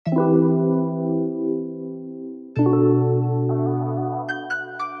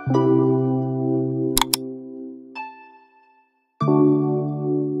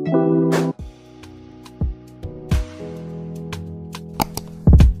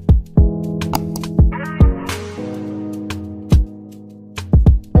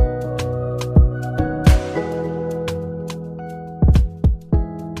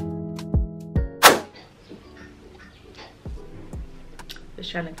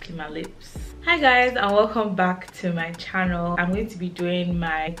Trying to clean my lips. Hi guys, and welcome back to my channel. I'm going to be doing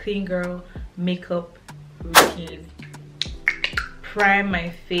my clean girl makeup routine. Prime my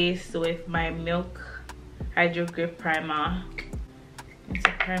face with my Milk Hydro Grip primer. And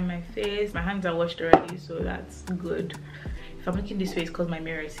to prime my face, my hands are washed already, so that's good. If I'm making this face because my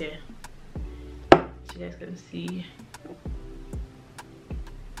mirror is here, so you guys can see.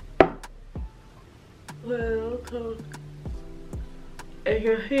 Welcome. If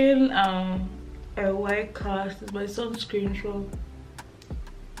you're feeling a white cast, it's my sunscreen, so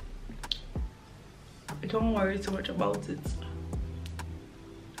don't worry too much about it.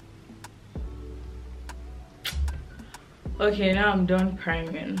 Okay, now I'm done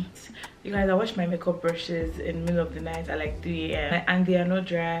priming. You guys, I wash my makeup brushes in the middle of the night at like 3 AM and they are not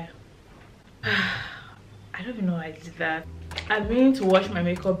dry. I don't even know why I did that. I'm meaning to wash my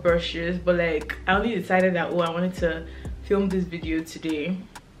makeup brushes, but like I only decided that I wanted to film this video today,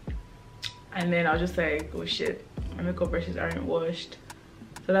 and then I was just like, oh shit, my makeup brushes aren't washed,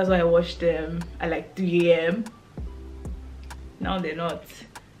 so that's why I washed them at like 3 AM. Now they're not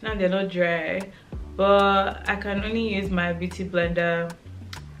dry, but I can only use my beauty blender,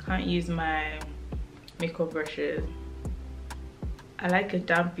 can't use my makeup brushes. I like a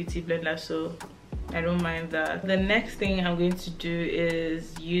damp beauty blender, so I don't mind that. The next thing I'm going to do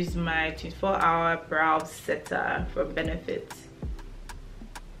is use my 24-hour brow setter from Benefit.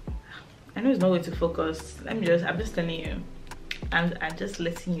 I know it's not going to focus. I'm just telling you. I'm just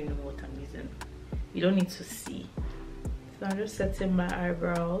letting you know what I'm using. You don't need to see. So I'm just setting my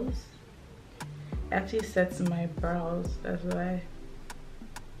eyebrows. I actually set my brows, that's why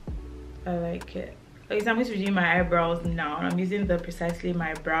I like it. Okay, so I'm going to be doing my eyebrows now. I'm using the Precisely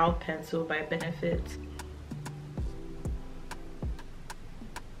My Brow Pencil by Benefit.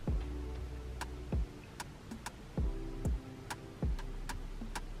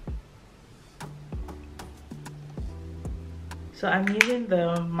 So I'm using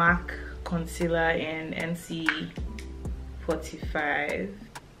the MAC concealer in NC 45.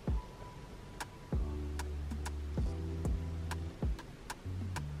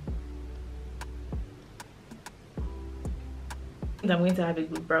 I'm going to have a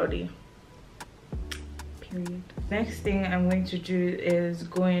good brow day, period. Next thing I'm going to do is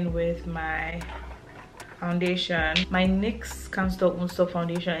go in with my foundation, my NYX Can't Stop Won't Stop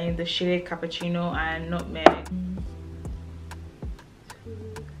foundation in the shade Cappuccino and Nutmeg.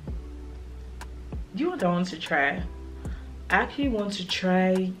 Do you know what I want to try? I actually want to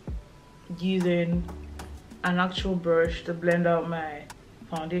try using an actual brush to blend out my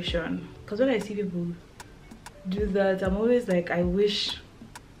foundation, because when I see people do that, I'm always like, I wish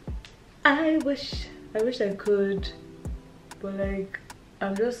I could, but like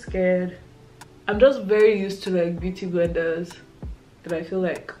I'm just scared. I'm just very used to like beauty blenders that I feel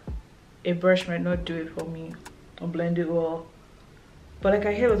like a brush might not do it for me or blend it well. But like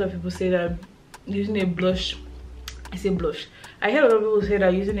I hear a lot of people say that using a blush, I hear a lot of people say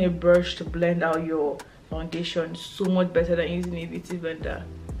that using a brush to blend out your foundation is so much better than using a beauty blender,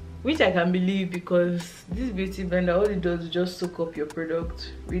 which I can believe, because this beauty blender, all it does is just soak up your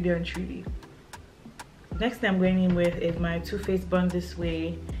product really and truly. Next thing I'm going in with is my Too Faced Born This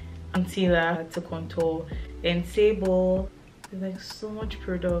Way concealer to contour in Sable. There's like so much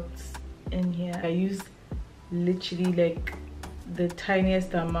products in here. I use literally like the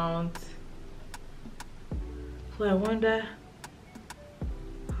tiniest amount. So I wonder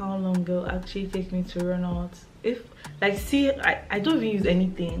how long it'll actually take me to run out. If like, see, I don't even use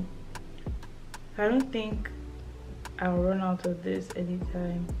anything. I don't think I'll run out of this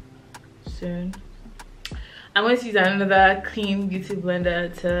anytime soon. I'm going to use another clean beauty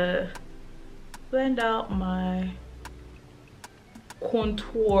blender to blend out my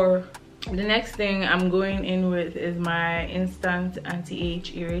contour. The next thing I'm going in with is my Instant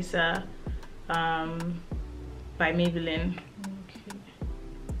Anti-Age Eraser by Maybelline.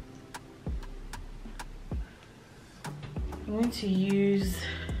 I'm going to use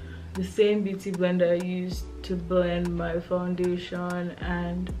the same beauty blender I used to blend my foundation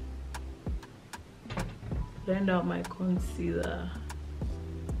and blend out my concealer.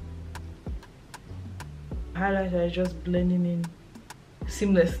 Highlighter is just blending in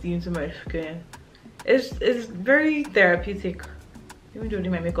seamlessly into my skin. It's very therapeutic, even though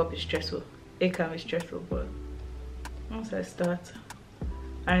doing my makeup is stressful. It can be stressful, but once I start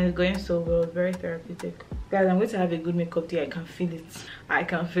and it's going so well, very therapeutic. Guys, I'm going to have a good makeup day. I can feel it. I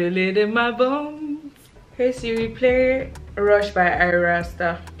can feel it in my bones. Hey Siri, play Rush by Ira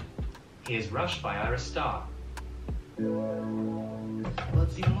Star. Here's Rush by Ira Star.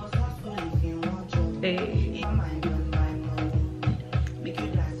 Hey.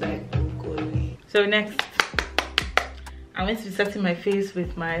 So next, I'm going to be setting my face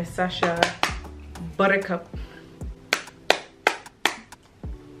with my Sasha Buttercup.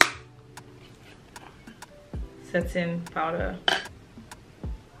 Setting powder.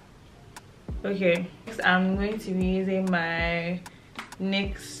 Okay, next I'm going to be using my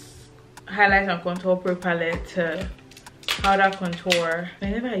NYX Highlight and Contour Pro palette to powder contour.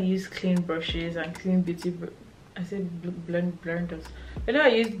 Whenever I use clean brushes and clean beauty, I said blenders. Whenever I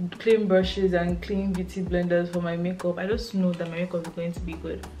use clean brushes and clean beauty blenders for my makeup, I just know that my makeup is going to be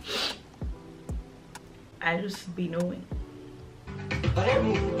good. I just be knowing.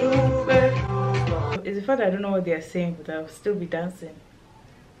 It's the fact that I don't know what they are saying, but I'll still be dancing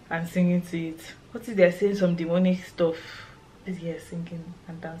and singing to it. What if they're saying some demonic stuff? This year singing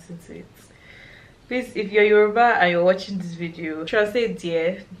and dancing to it. Please, if you're Yoruba and you're watching this video, translate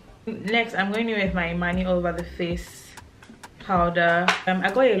dear. Next, I'm going in with my Imani all over the face powder.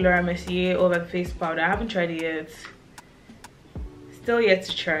 I got a Laura Mercier all over the face powder. I haven't tried it yet. Still yet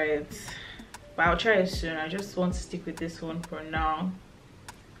to try it, but I'll try it soon. I just want to stick with this one for now.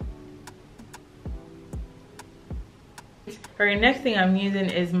 Alright, next thing I'm using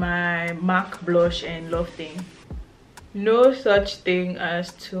is my MAC blush and Love Thing. No such thing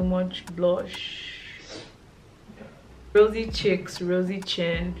as too much blush. Rosy cheeks, rosy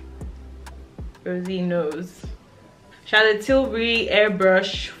chin, rosy nose. Charlotte Tilbury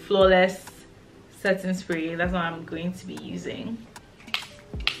Airbrush Flawless Setting Spray. That's what I'm going to be using.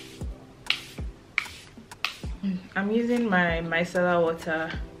 I'm using my micellar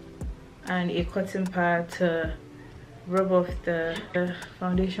water and a cotton pad to rub off the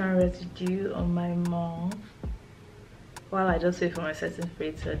foundation residue on my mouth while I just wait for my setting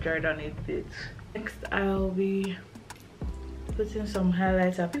spray to dry down a bit. Next, I'll be putting some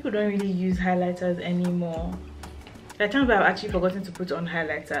highlighter. People don't really use highlighters anymore. There are times I've actually forgotten to put on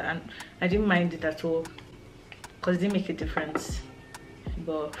highlighter and I didn't mind it at all because it didn't make a difference,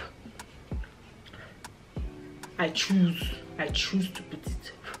 but I choose to put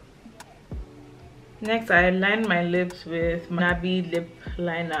it. Next, I line my lips with Nabi lip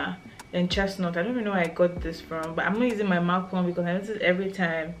liner in Chestnut. I don't even know where I got this from, but I'm not using my MAC one because I notice every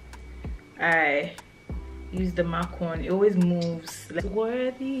time I use the MAC one, it always moves. Like,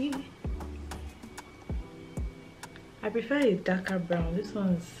 worthy. I prefer a darker brown. This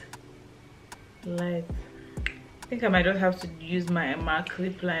one's light. I think I might just have to use my MAC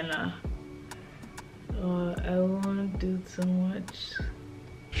lip liner. I won't do too much.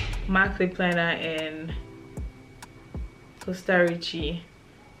 MAC lip liner in Costa Richie.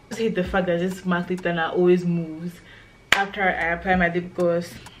 I just hate the fact that this MAC lip liner always moves after I apply my lip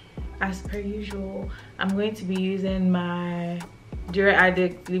gloss. As per usual, I'm going to be using my Dura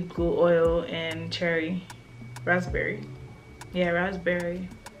Addict lip glow oil in cherry raspberry. Yeah, raspberry.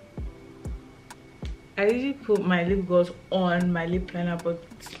 I usually put my lip gloss on my lip liner, but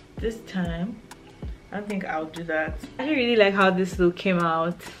this time I don't think I'll do that. I really like how this look came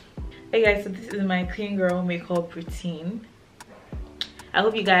out. Hey guys, so this is my clean girl makeup routine. I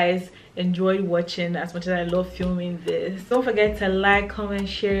hope you guys enjoyed watching as much as I love filming this. Don't forget to like, comment,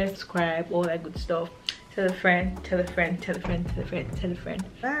 share, subscribe, all that good stuff. Tell a friend, tell a friend, tell a friend, tell a friend, tell a friend.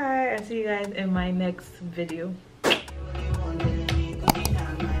 Bye, I'll see you guys in my next video.